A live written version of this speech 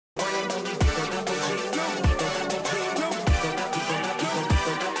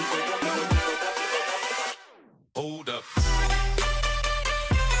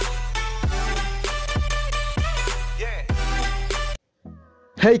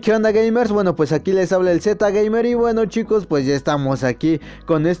Hey, ¿qué onda, gamers? Bueno, pues aquí les habla el Z Gamer y bueno, chicos, pues ya estamos aquí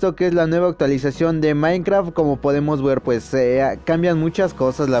con esto que es la nueva actualización de Minecraft. Como podemos ver, pues cambian muchas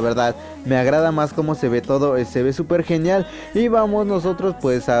cosas, la verdad. Me agrada más cómo se ve todo, se ve súper genial. Y vamos nosotros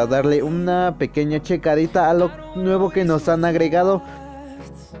pues a darle una pequeña checadita a lo nuevo que nos han agregado.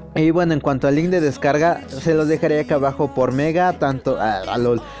 Y bueno, en cuanto al link de descarga, se los dejaré acá abajo por Mega, tanto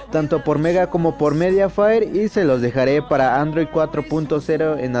por Mega como por Mediafire, y se los dejaré para Android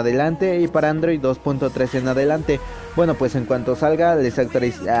 4.0 en adelante y para Android 2.3 en adelante. Bueno, pues en cuanto salga les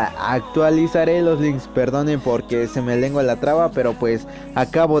actualizaré los links. Perdonen porque se me lengua la traba, pero pues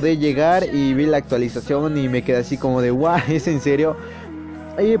acabo de llegar y vi la actualización y me quedé así como de wow, ¿es en serio?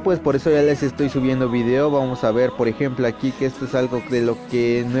 Y pues por eso ya les estoy subiendo video. Vamos a ver por ejemplo aquí que esto es algo de lo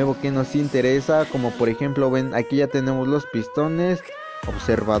que nuevo que nos interesa. Como por ejemplo ven, aquí ya tenemos los pistones.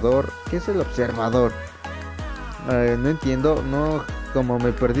 Observador, ¿qué es el observador? No entiendo, no, como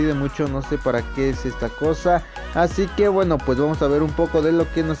me perdí de mucho, no sé para qué es esta cosa. Así que bueno, pues vamos a ver un poco de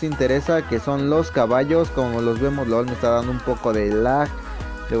lo que nos interesa, que son los caballos. Como los vemos, LOL me está dando un poco de lag.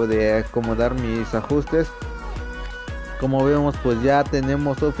 Debo de acomodar mis ajustes. Como vemos, pues ya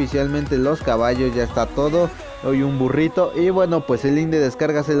tenemos oficialmente los caballos, ya está todo. Hoy un burrito. Y bueno, pues el link de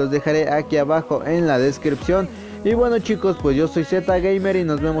descarga se los dejaré aquí abajo en la descripción. Y bueno, chicos, pues yo soy Z Gamer y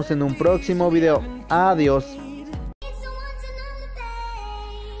nos vemos en un próximo video. Adiós.